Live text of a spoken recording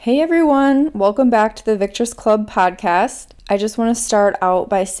Hey everyone, welcome back to the Victress Club podcast. I just want to start out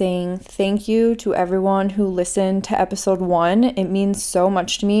by saying thank you to everyone who listened to episode 1. It means so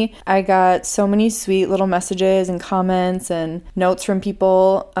much to me. I got so many sweet little messages and comments and notes from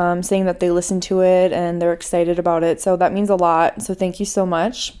people saying that they listened to it and they're excited about it. So that means a lot. So thank you so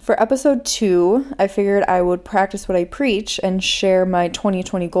much. For episode 2, I figured I would practice what I preach and share my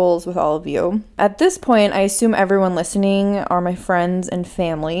 2020 goals with all of you. At this point, I assume everyone listening are my friends and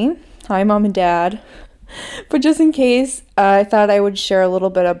family. Hi, Mom and Dad. But just in case, I thought I would share a little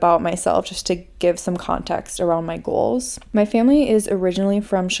bit about myself just to give some context around my goals. My family is originally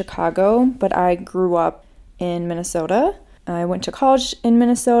from Chicago, but I grew up in Minnesota. I went to college in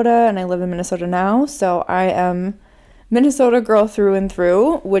Minnesota and I live in Minnesota now, so I am Minnesota girl through and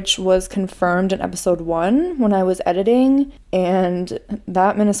through, which was confirmed in episode 1 when I was editing, and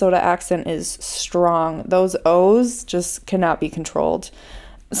that Minnesota accent is strong. Those O's just cannot be controlled.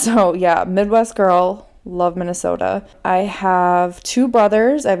 So yeah, Midwest girl. Love Minnesota. I have 2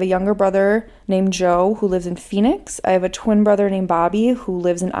 brothers. I have a younger brother named Joe who lives in Phoenix. I have a twin brother named Bobby who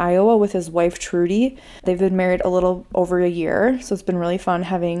lives in Iowa with his wife Trudy. They've been married a little over a year, so it's been really fun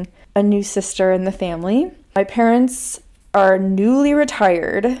having a new sister in the family. My parents are newly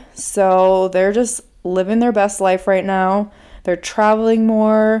retired, so they're just living their best life right now. They're traveling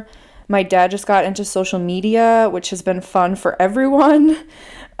more. My dad just got into social media, which has been fun for everyone.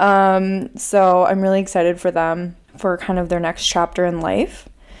 So I'm really excited for them for kind of their next chapter in life.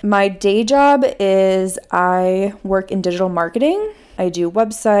 My day job is I work in digital marketing. I do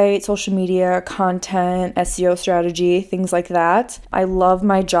website, social media, content, SEO strategy, things like that. I love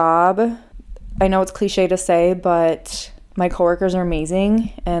my job. I know it's cliche to say, but my coworkers are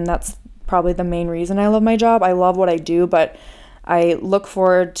amazing, and that's probably the main reason I love my job. I love what I do, but I look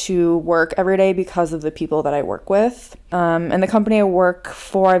forward to work every day because of the people that I work with. And the company I work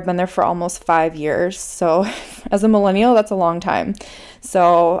for, I've been there for almost 5 years. So as a millennial, that's a long time.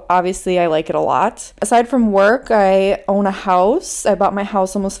 So obviously I like it a lot. Aside from work, I own a house. I bought my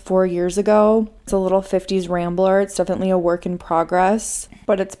house almost 4 years ago. It's a little 50s rambler. It's definitely a work in progress,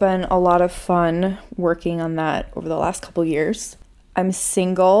 but it's been a lot of fun working on that over the last couple years. I'm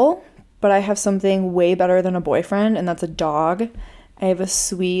single, but I have something way better than a boyfriend, and that's a dog. I have a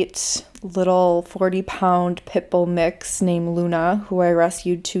sweet little 40-pound pit bull mix named Luna, who I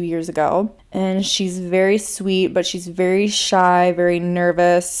rescued 2 years ago. And she's very sweet, but she's very shy, very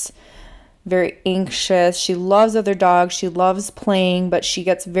nervous, very anxious. She loves other dogs. She loves playing, but she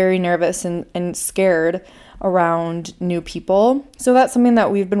gets very nervous and scared around new people. So that's something that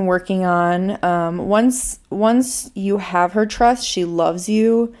we've been working on. Once you have her trust, she loves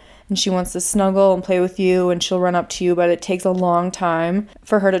you. And she wants to snuggle and play with you, and she'll run up to you, but it takes a long time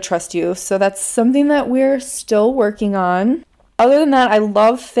for her to trust you. So that's something that we're still working on. Other than that, I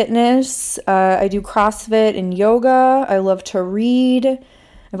love fitness. I do CrossFit and yoga. I love to read.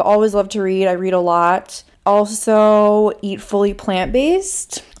 I've always loved to read. I read a lot. Also eat fully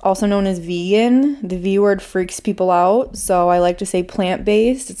plant-based, also known as vegan. The V word freaks people out, so I like to say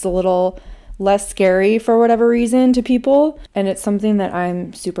plant-based. It's a little less scary for whatever reason to people, and it's something that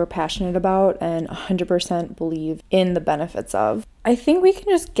I'm super passionate about and 100% believe in the benefits of. I think we can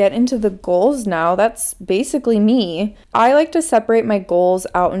just get into the goals now. That's basically me. I like to separate my goals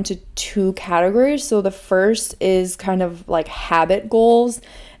out into 2 categories. So the first is kind of like habit goals,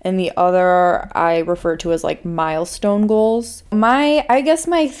 and the other I refer to as like milestone goals. I guess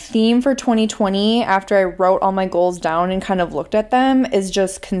my theme for 2020, after I wrote all my goals down and kind of looked at them, is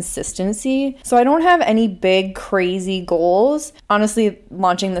just consistency. So I don't have any big crazy goals. Honestly,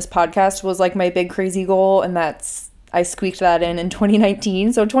 launching this podcast was like my big crazy goal, and I squeaked that in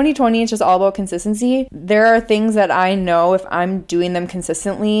 2019. So 2020 is just all about consistency. There are things that I know if I'm doing them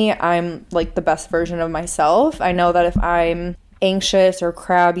consistently, I'm like the best version of myself. I know that if I'm anxious or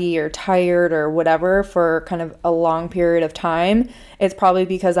crabby or tired or whatever for kind of a long period of time, it's probably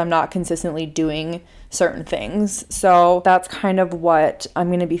because I'm not consistently doing certain things. So that's kind of what I'm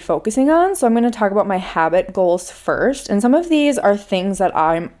going to be focusing on. So I'm going to talk about my habit goals first. And some of these are things that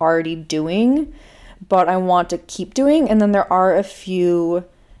I'm already doing, but I want to keep doing. And then there are a few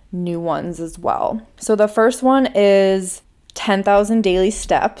new ones as well. So the first one is 10,000 daily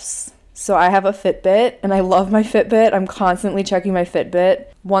steps. So I have a Fitbit, and I love my Fitbit. I'm constantly checking my Fitbit.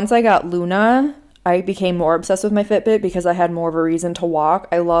 Once I got Luna, I became more obsessed with my Fitbit because I had more of a reason to walk.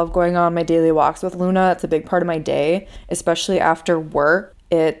 I love going on my daily walks with Luna. It's a big part of my day, especially after work.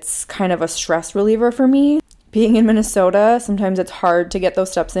 It's kind of a stress reliever for me. Being in Minnesota, sometimes it's hard to get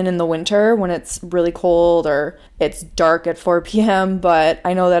those steps in the winter when it's really cold or it's dark at 4 p.m. But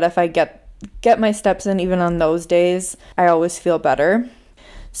I know that if I get my steps in even on those days, I always feel better.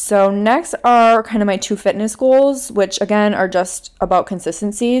 So next are kind of my 2 fitness goals, which again are just about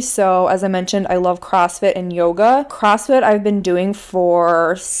consistency. So as I mentioned, I love CrossFit and yoga. CrossFit I've been doing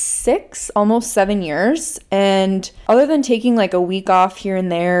for 6, almost 7 years. And other than taking like a week off here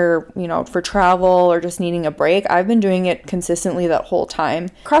and there, for travel or just needing a break, I've been doing it consistently that whole time.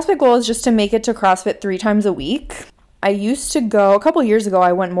 CrossFit goal is just to make it to CrossFit 3 times a week. I used to go, a couple years ago,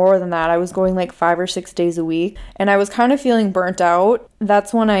 I went more than that. I was going like 5 or 6 days a week, and I was kind of feeling burnt out.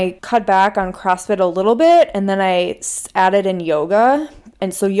 That's when I cut back on CrossFit a little bit, and then I added in yoga.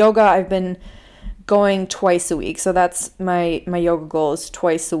 And so yoga, I've been going twice a week. So that's my yoga goal is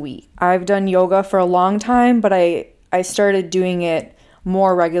twice a week. I've done yoga for a long time, but I started doing it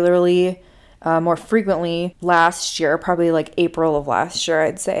more regularly, more frequently last year, probably like April of last year,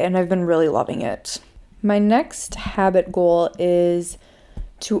 I'd say, and I've been really loving it. My next habit goal is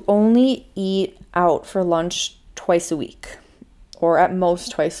to only eat out for lunch twice a week, or at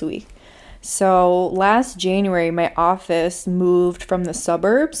most twice a week. So last January, my office moved from the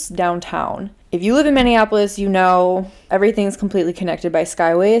suburbs downtown. If you live in Minneapolis, everything's completely connected by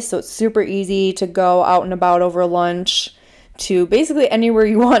Skyways, so it's super easy to go out and about over lunch to basically anywhere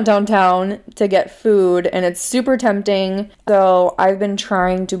you want downtown to get food, and it's super tempting. So I've been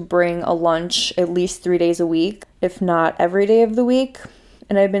trying to bring a lunch at least 3 days a week, if not every day of the week,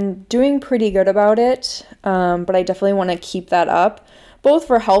 and I've been doing pretty good about it, but I definitely want to keep that up, both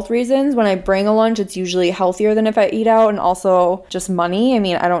for health reasons. When I bring a lunch, it's usually healthier than if I eat out, and also just money. I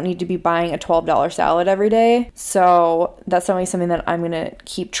mean, I don't need to be buying a $12 salad every day, so that's definitely something that I'm going to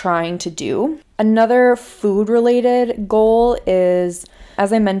keep trying to do. Another food-related goal is,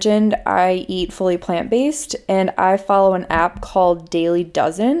 as I mentioned, I eat fully plant-based, and I follow an app called Daily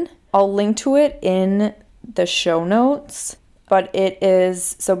Dozen. I'll link to it in the show notes, but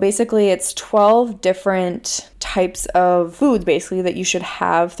it's 12 different types of foods, basically, that you should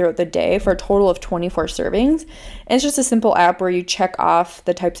have throughout the day for a total of 24 servings. And it's just a simple app where you check off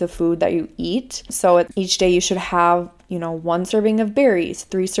the types of food that you eat. So each day you should have 1 serving of berries,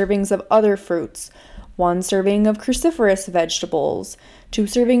 3 servings of other fruits, 1 serving of cruciferous vegetables, 2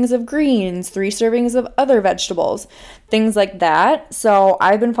 servings of greens, 3 servings of other vegetables, things like that. So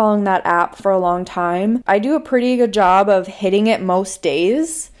I've been following that app for a long time. I do a pretty good job of hitting it most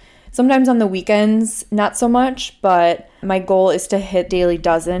days. Sometimes on the weekends, not so much, but my goal is to hit Daily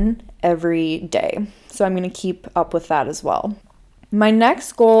Dozen every day. So I'm going to keep up with that as well. My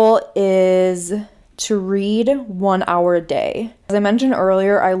next goal is to read 1 hour a day. As I mentioned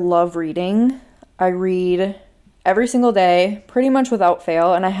earlier, I love reading. I read every single day, pretty much without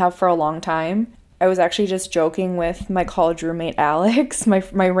fail, and I have for a long time. I was actually just joking with my college roommate, Alex, my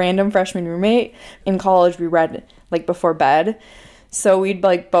random freshman roommate. In college, we read before bed. So we'd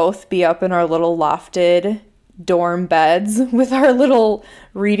both be up in our little lofted dorm beds with our little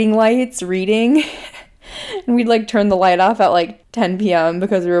reading lights reading. And we'd turn the light off at 10 p.m.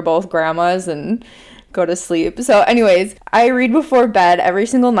 because we were both grandmas and go to sleep. So anyways, I read before bed every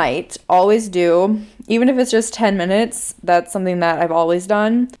single night, always do. Even if it's just 10 minutes, that's something that I've always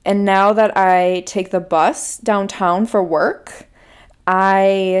done. And now that I take the bus downtown for work,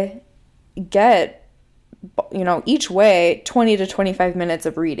 I get, each way 20 to 25 minutes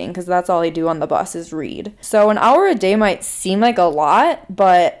of reading, because that's all I do on the bus is read. So an hour a day might seem like a lot,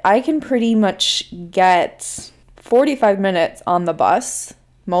 but I can pretty much get 45 minutes on the bus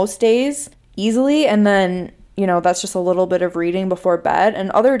most days easily, and then that's just a little bit of reading before bed. And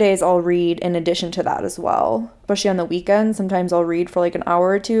other days I'll read in addition to that as well, especially on the weekends. Sometimes I'll read for an hour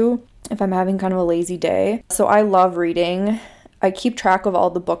or two if I'm having kind of a lazy day. So I love reading. I keep track of all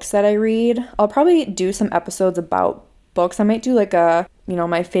the books that I read. I'll probably do some episodes about books. I might do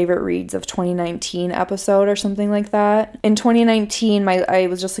my favorite reads of 2019 episode or something like that. In 2019, I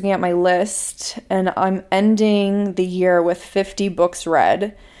was just looking at my list, and I'm ending the year with 50 books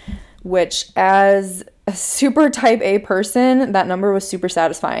read, which, as a super type A person, that number was super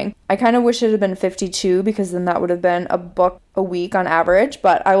satisfying. I kind of wish it had been 52, because then that would have been a book a week on average,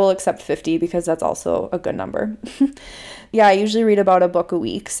 but I will accept 50 because that's also a good number. Yeah, I usually read about a book a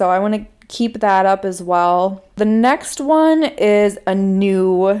week, so I want to keep that up as well. The next one is a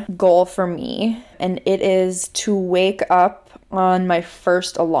new goal for me, and it is to wake up on my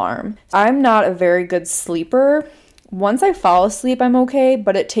first alarm. I'm not a very good sleeper. Once I fall asleep, I'm okay,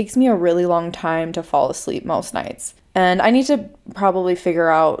 but it takes me a really long time to fall asleep most nights. And I need to probably figure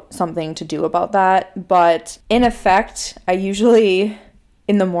out something to do about that. But in effect, I usually,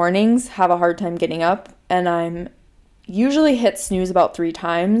 in the mornings, have a hard time getting up, and I'm usually hit snooze about 3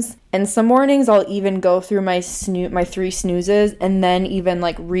 times. And some mornings I'll even go through my 3 snoozes and then even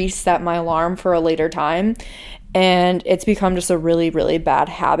reset my alarm for a later time. and it's become just a really, really bad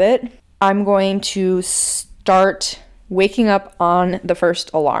habit. I'm going to start waking up on the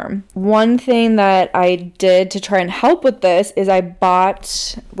first alarm. One thing that I did to try and help with this is I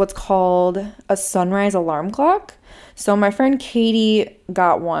bought what's called a sunrise alarm clock. So my friend Katie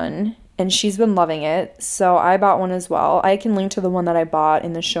got one and she's been loving it. So I bought one as well. I can link to the one that I bought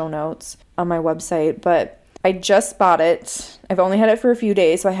in the show notes on my website, but I just bought it. I've only had it for a few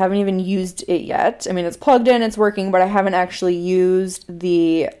days, so I haven't even used it yet. I mean, it's plugged in, it's working, but I haven't actually used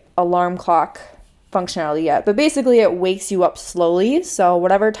the alarm clock functionality yet. But basically it wakes you up slowly. So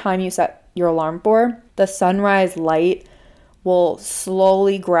whatever time you set your alarm for, the sunrise light will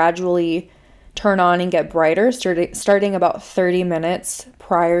slowly, gradually turn on and get brighter, starting about 30 minutes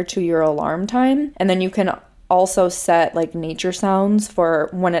prior to your alarm time. And then you can also set like nature sounds for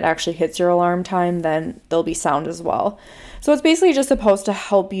when it actually hits your alarm time, then there'll be sound as well. So it's basically just supposed to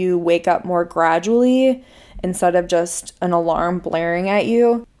help you wake up more gradually instead of just an alarm blaring at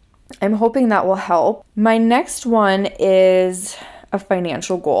you. I'm hoping that will help. My next one is a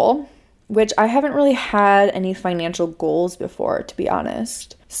financial goal, which I haven't really had any financial goals before, to be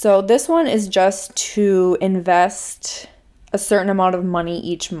honest. So this one is just to invest a certain amount of money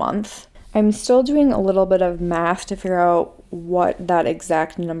each month. I'm still doing a little bit of math to figure out what that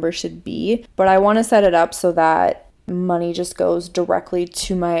exact number should be, but I want to set it up so that money just goes directly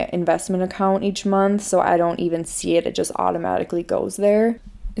to my investment account each month, so I don't even see it, it just automatically goes there.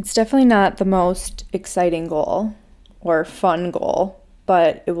 It's definitely not the most exciting goal or fun goal,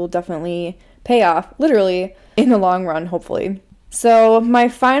 but it will definitely pay off, literally, in the long run, hopefully. So my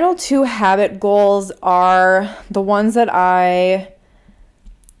final two habit goals are the ones that I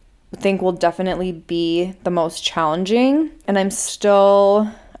think will definitely be the most challenging, and I'm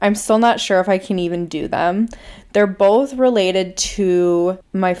still not sure if I can even do them. They're both related to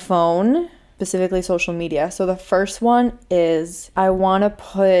my phone, specifically social media. So the first one is I want to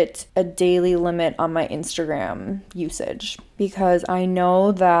put a daily limit on my Instagram usage, because I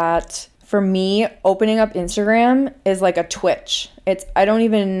know that for me, opening up Instagram is like a twitch. I don't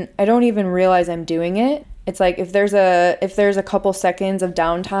even realize I'm doing it. It's like if there's a couple seconds of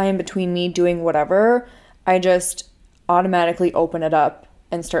downtime between me doing whatever, I just automatically open it up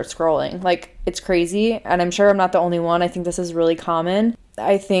and start scrolling. Like, it's crazy, and I'm sure I'm not the only one. I think this is really common.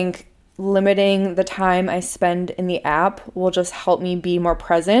 I think limiting the time I spend in the app will just help me be more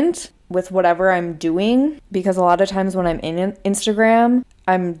present with whatever I'm doing, because a lot of times when I'm in Instagram,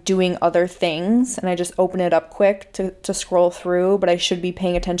 I'm doing other things and I just open it up quick to scroll through, but I should be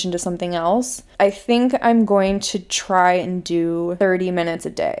paying attention to something else. I think I'm going to try and do 30 minutes a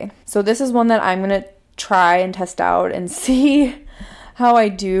day. So this is one that I'm going to try and test out and see how I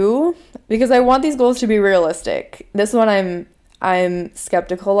do, because I want these goals to be realistic. This one I'm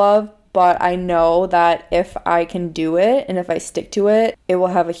skeptical of, but I know that if I can do it and if I stick to it, it will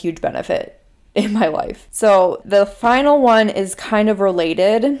have a huge benefit in my life. So the final one is kind of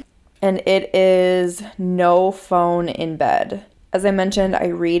related, and it is no phone in bed. As I mentioned, I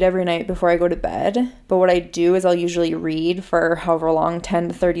read every night before I go to bed, but what I do is I'll usually read for however long, 10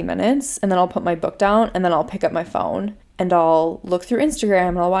 to 30 minutes, and then I'll put my book down, and then I'll pick up my phone, and I'll look through Instagram,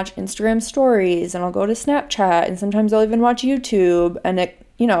 and I'll watch Instagram stories, and I'll go to Snapchat, and sometimes I'll even watch YouTube, and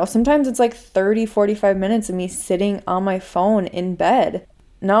sometimes it's like 30, 45 minutes of me sitting on my phone in bed.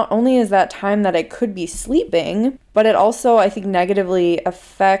 Not only is that time that I could be sleeping, but it also, I think, negatively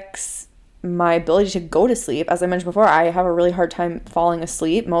affects my ability to go to sleep. As I mentioned before, I have a really hard time falling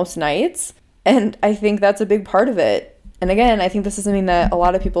asleep most nights, and I think that's a big part of it. And again, I think this is something that a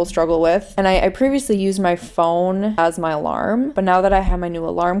lot of people struggle with. And I previously used my phone as my alarm, but now that I have my new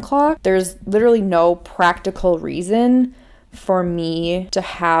alarm clock, there's literally no practical reason for me to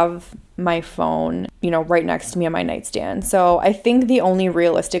have my phone, right next to me on my nightstand. So I think the only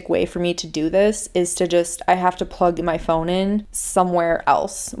realistic way for me to do this is I have to plug my phone in somewhere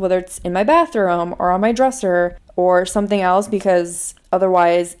else, whether it's in my bathroom or on my dresser or something else, because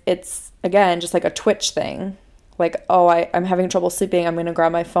otherwise it's, again, just like a twitch thing. Like, I'm having trouble sleeping, I'm going to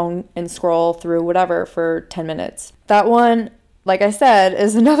grab my phone and scroll through whatever for 10 minutes. That one, like I said,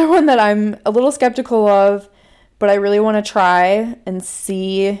 is another one that I'm a little skeptical of, but I really want to try and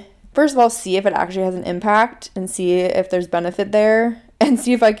see if it actually has an impact and see if there's benefit there and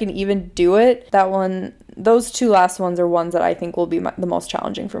see if I can even do it. Those two last ones are ones that I think will be the most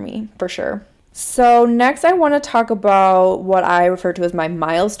challenging for me, for sure. So next I want to talk about what I refer to as my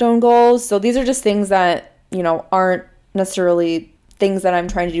milestone goals. So these are just things that, aren't necessarily things that I'm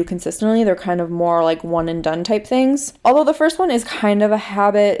trying to do consistently. They're kind of more like one and done type things. Although the first one is kind of a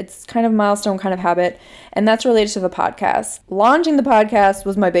habit. It's kind of milestone kind of habit, and that's related to the podcast. Launching the podcast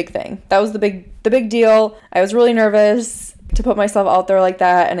was my big thing. That was the big deal. I was really nervous to put myself out there like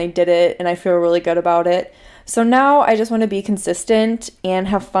that, and I did it, and I feel really good about it. So now I just want to be consistent and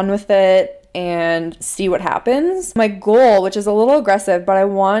have fun with it and see what happens. My goal, which is a little aggressive, but I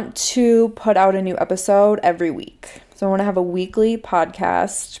want to put out a new episode every week. So I want to have a weekly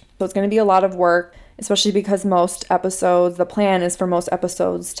podcast. So it's going to be a lot of work, especially because the plan is for most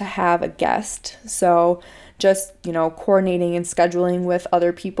episodes to have a guest. So just, coordinating and scheduling with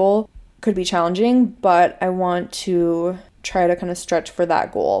other people could be challenging, but I want to try to kind of stretch for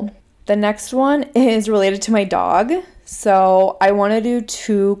that goal. The next one is related to my dog. So I want to do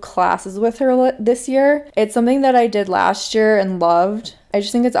 2 classes with her this year. It's something that I did last year and loved. I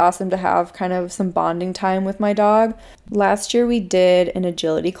just think it's awesome to have kind of some bonding time with my dog. Last year we did an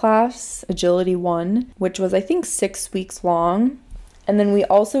agility class, Agility 1, which was I think 6 weeks long. And then we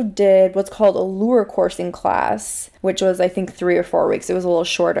also did what's called a lure coursing class, which was I think 3 or 4 weeks. It was a little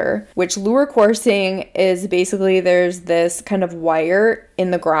shorter, which lure coursing is basically there's this kind of wire in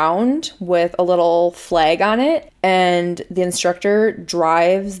the ground with a little flag on it, and the instructor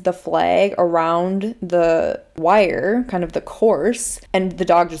drives the flag around the wire, kind of the course, and the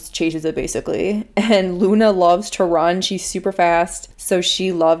dog just chases it basically. And Luna loves to run. She's super fast, so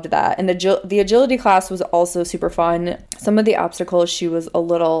she loved that. And the agility class was also super fun. Some of the obstacles she was a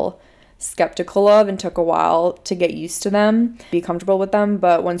little skeptical of and took a while to get used to them, be comfortable with them,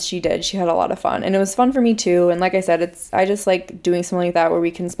 but once she did, she had a lot of fun, and it was fun for me too. And like I said, I just like doing something like that where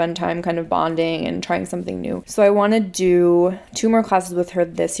we can spend time kind of bonding and trying something new. So I want to do 2 more classes with her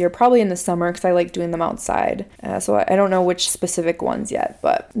this year, probably in the summer, because I like doing them outside. So I don't know which specific ones yet,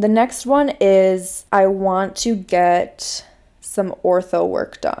 but the next one is I want to get some ortho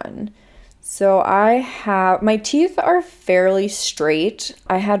work done. So my teeth are fairly straight.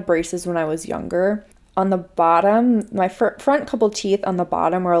 I had braces when I was younger. On the bottom, my front couple teeth on the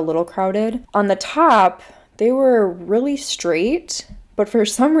bottom were a little crowded. On the top, they were really straight. But for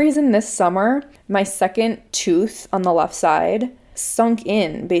some reason this summer, my second tooth on the left side sunk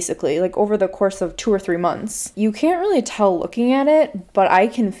in basically, like over the course of 2 or 3 months. You can't really tell looking at it, but I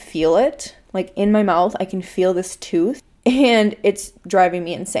can feel it. Like in my mouth, I can feel this tooth. And it's driving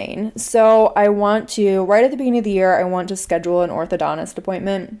me insane. So I want to, right at the beginning of the year, I want to schedule an orthodontist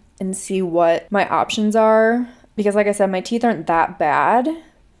appointment and see what my options are. Because like I said, my teeth aren't that bad.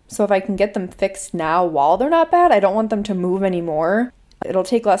 So if I can get them fixed now while they're not bad, I don't want them to move anymore. It'll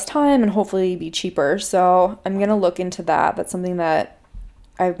take less time and hopefully be cheaper. So I'm going to look into that. That's something that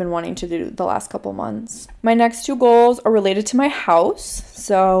I've been wanting to do the last couple months. My next 2 goals are related to my house.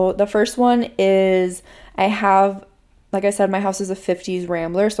 So the first one is like I said, my house is a 50s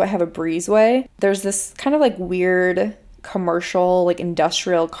Rambler, so I have a breezeway. There's this kind of like weird commercial, like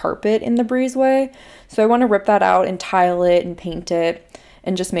industrial carpet in the breezeway. So I want to rip that out and tile it and paint it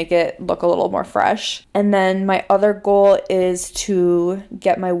and just make it look a little more fresh. And then my other goal is to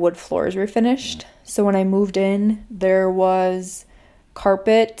get my wood floors refinished. So when I moved in, there was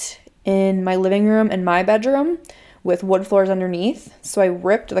carpet in my living room and my bedroom with wood floors underneath. So I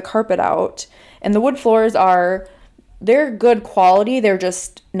ripped the carpet out, and the wood floors they're good quality, they're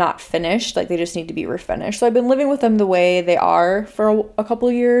just not finished, like they just need to be refinished. So I've been living with them the way they are for a couple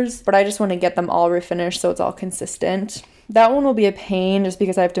of years, but I just want to get them all refinished so it's all consistent. That one will be a pain just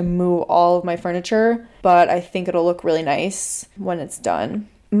because I have to move all of my furniture, but I think it'll look really nice when it's done.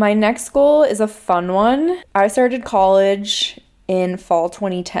 My next goal is a fun one. I started college in fall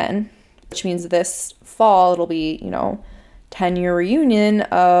 2010, which means this fall it'll be, 10-year reunion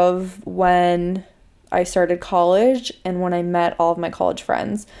of when I started college and when I met all of my college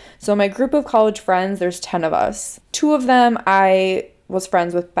friends. So my group of college friends, there's 10 of us. 2 of them I was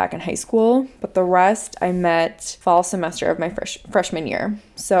friends with back in high school, but the rest I met fall semester of my freshman year.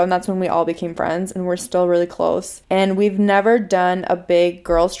 So, and that's when we all became friends, and we're still really close. And we've never done a big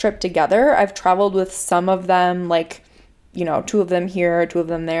girls trip together. I've traveled with some of them, like, 2 of them here, 2 of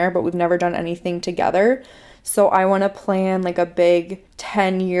them there, but we've never done anything together. So I want to plan like a big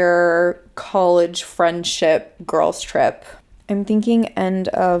 10-year college friendship girls trip. I'm thinking end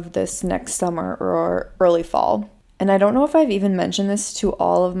of this next summer or early fall. And I don't know if I've even mentioned this to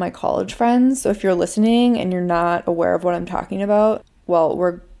all of my college friends. So if you're listening and you're not aware of what I'm talking about, well,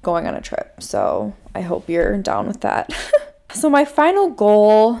 we're going on a trip. So I hope you're down with that. So my final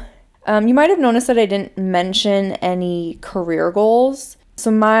goal, you might have noticed that I didn't mention any career goals. So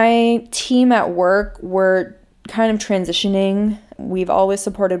my team at work, we're kind of transitioning. We've always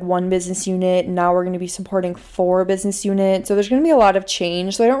supported one business unit. Now we're going to be supporting 4 business units. So there's going to be a lot of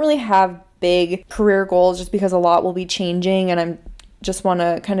change. So I don't really have big career goals just because a lot will be changing, and I'm just want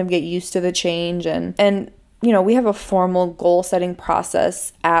to kind of get used to the change. And you know, we have a formal goal setting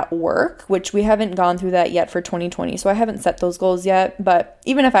process at work, which we haven't gone through that yet for 2020. So I haven't set those goals yet, but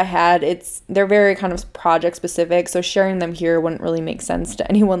even if I had, they're very kind of project specific. So sharing them here wouldn't really make sense to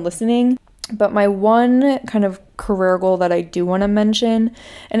anyone listening. But my one kind of career goal that I do want to mention,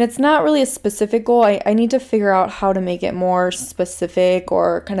 and it's not really a specific goal, I need to figure out how to make it more specific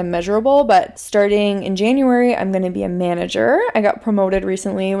or kind of measurable, but starting in January, I'm going to be a manager. I got promoted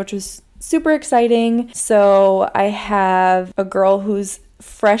recently, which was super exciting. So I have a girl who's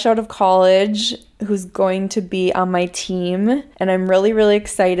fresh out of college who's going to be on my team, and I'm really, really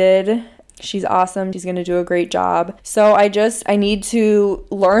excited. She's awesome. She's going to do a great job. So I need to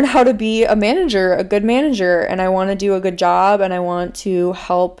learn how to be a manager, a good manager, and I want to do a good job, and I want to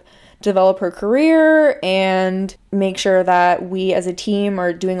help develop her career and make sure that we as a team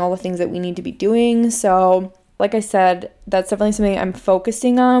are doing all the things that we need to be doing. So like I said, that's definitely something I'm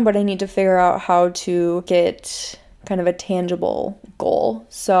focusing on, but I need to figure out how to get kind of a tangible goal.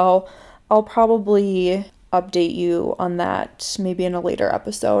 So I'll probably update you on that maybe in a later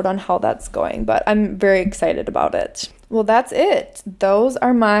episode on how that's going, but I'm very excited about it. Well, that's it. Those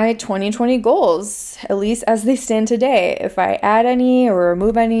are my 2020 goals, at least as they stand today. If I add any or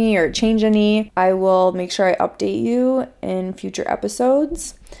remove any or change any, I will make sure I update you in future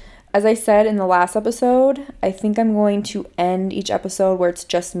episodes. As I said in the last episode, I think I'm going to end each episode where it's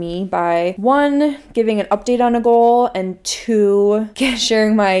just me by 1, giving an update on a goal, and 2,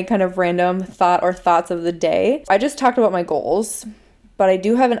 sharing my kind of random thought or thoughts of the day. I just talked about my goals, but I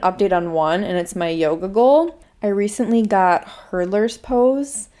do have an update on one, and it's my yoga goal. I recently got hurdler's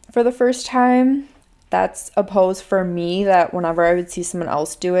pose for the first time. That's a pose for me that whenever I would see someone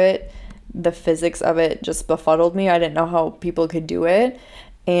else do it, the physics of it just befuddled me. I didn't know how people could do it.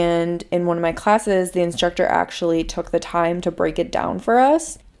 And in one of my classes, the instructor actually took the time to break it down for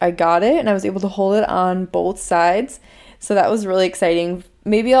us. I got it and I was able to hold it on both sides. So that was really exciting.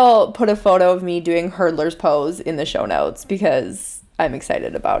 Maybe I'll put a photo of me doing hurdler's pose in the show notes because I'm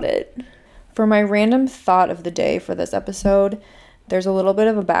excited about it. For my random thought of the day for this episode, there's a little bit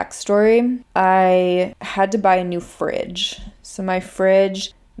of a backstory. I had to buy a new fridge. So my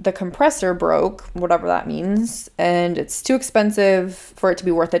fridge, the compressor broke, whatever that means, and it's too expensive for it to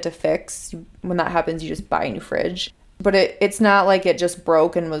be worth it to fix. When that happens, you just buy a new fridge. But it's not like it just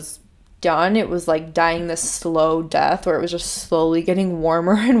broke and was done. It was like dying this slow death where it was just slowly getting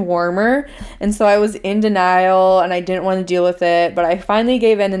warmer and warmer. And so I was in denial and I didn't want to deal with it, but I finally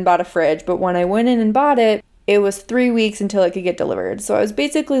gave in and bought a fridge. But when I went in and bought it, it was 3 weeks until it could get delivered. So I was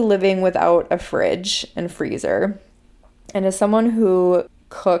basically living without a fridge and freezer. And as someone who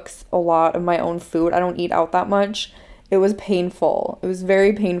cooks a lot of my own food, I don't eat out that much. It was painful. It was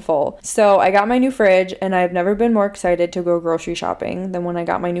very painful. So I got my new fridge, and I've never been more excited to go grocery shopping than when I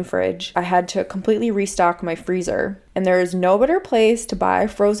got my new fridge. I had to completely restock my freezer, and there is no better place to buy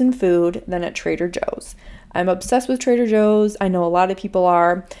frozen food than at Trader Joe's. I'm obsessed with Trader Joe's. I know a lot of people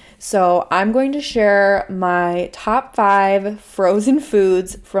are. So I'm going to share my top 5 frozen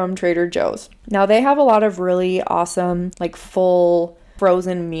foods from Trader Joe's. Now they have a lot of really awesome, like full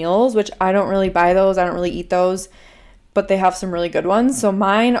frozen meals, which I don't really buy those. I don't really eat those, but they have some really good ones. So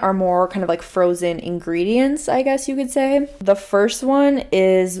mine are more kind of like frozen ingredients, I guess you could say. The first one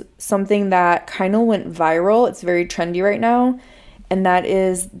is something that kind of went viral. It's very trendy right now, and that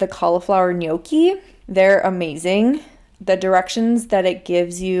is the cauliflower gnocchi. They're amazing. The directions that it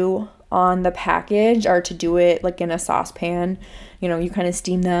gives you on the package are to do it like in a saucepan. You know, you kind of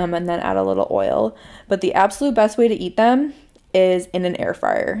steam them and then add a little oil. But the absolute best way to eat them is in an air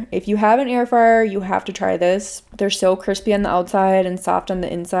fryer. If you have an air fryer, you have to try this. They're so crispy on the outside and soft on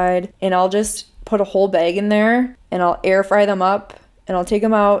the inside. And I'll just put a whole bag in there and I'll air fry them up, and I'll take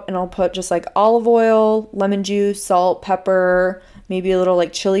them out and I'll put just like olive oil, lemon juice, salt, pepper, maybe a little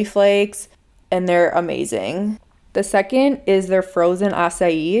like chili flakes, and they're amazing. The second is their frozen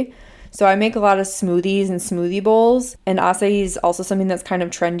acai. So I make a lot of smoothies and smoothie bowls, and acai is also something that's kind of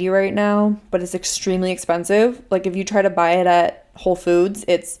trendy right now, but it's extremely expensive. Like if you try to buy it at Whole Foods,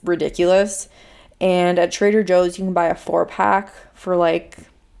 it's ridiculous. And at Trader Joe's, you can buy a 4-pack for like,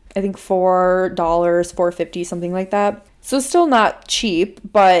 I think $4, $4.50, something like that. So still not cheap,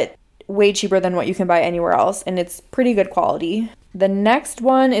 but way cheaper than what you can buy anywhere else, and it's pretty good quality. The next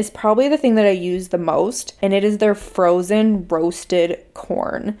one is probably the thing that I use the most, and it is their frozen roasted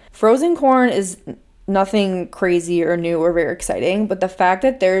corn. Frozen corn is nothing crazy or new or very exciting, but the fact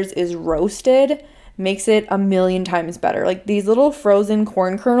that theirs is roasted makes it a million times better. Like these little frozen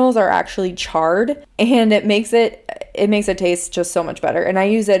corn kernels are actually charred, and it makes it taste just so much better. And I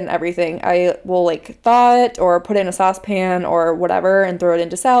use it in everything. I will like thaw it or put it in a saucepan or whatever and throw it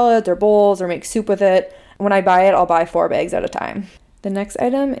into salads or bowls or make soup with it. When I buy it, I'll buy 4 bags at a time. The next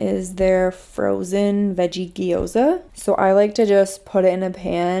item is their frozen veggie gyoza. So I like to just put it in a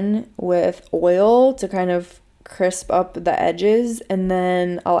pan with oil to kind of crisp up the edges, and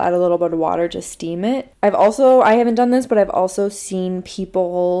then I'll add a little bit of water to steam it. I haven't done this, but I've also seen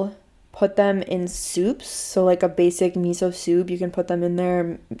people put them in soups. So like a basic miso soup, you can put them in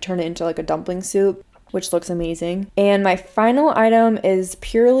there, turn it into like a dumpling soup, which looks amazing. And my final item is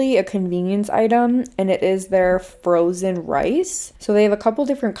purely a convenience item, and it is their frozen rice. So they have a couple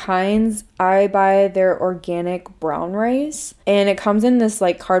different kinds. I buy their organic brown rice, and it comes in this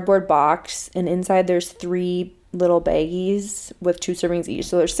like cardboard box, and inside there's 3 little baggies with 2 servings each.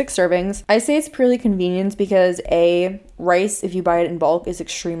 So there's 6 servings. I say it's purely convenience because rice, if you buy it in bulk, is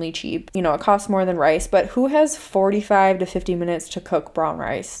extremely cheap. You know, it costs more than rice, but who has 45 to 50 minutes to cook brown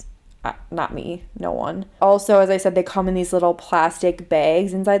rice? Not me, no one. Also, as I said, they come in these little plastic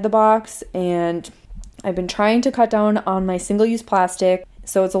bags inside the box, and I've been trying to cut down on my single-use plastic,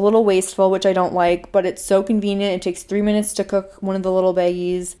 so it's a little wasteful, which I don't like, but it's so convenient. It takes 3 minutes to cook one of the little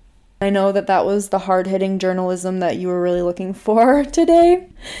baggies. I know that was the hard-hitting journalism that you were really looking for today.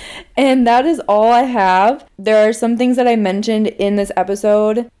 And that is all I have. There are some things that I mentioned in this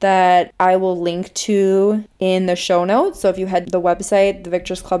episode that I will link to in the show notes. So if you head to the website,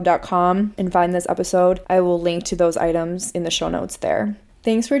 thevictorsclub.com, and find this episode, I will link to those items in the show notes there.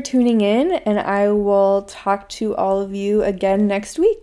 Thanks for tuning in, and I will talk to all of you again next week.